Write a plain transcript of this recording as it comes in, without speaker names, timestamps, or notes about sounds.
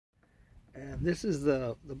And this is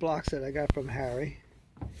the blocks that I got from Harry.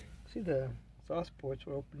 See, the exhaust ports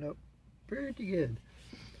were opened up pretty good.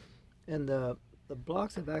 And the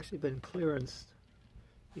blocks have actually been clearanced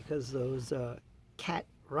because those cat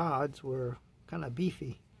rods were kind of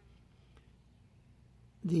beefy.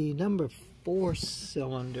 The number 4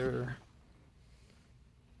 cylinder,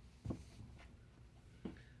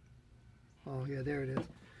 oh yeah, there it is.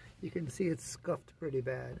 You can see it's scuffed pretty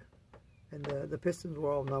bad. And the pistons were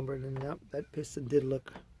all numbered, and that piston did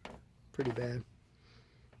look pretty bad.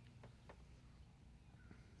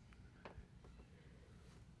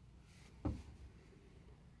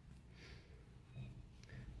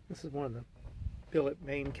 This is one of the billet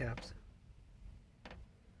main caps.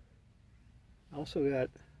 I also got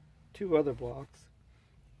 2 other blocks.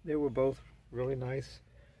 They were both really nice.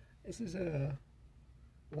 This is a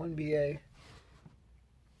 1BA.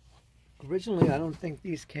 Originally, I don't think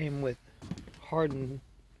these came with hardened,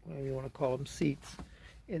 whatever you want to call them, seats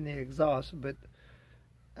in the exhaust, but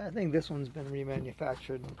I think this one's been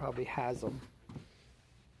remanufactured and probably has them.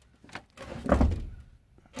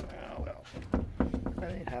 Oh well,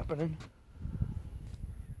 that ain't happening.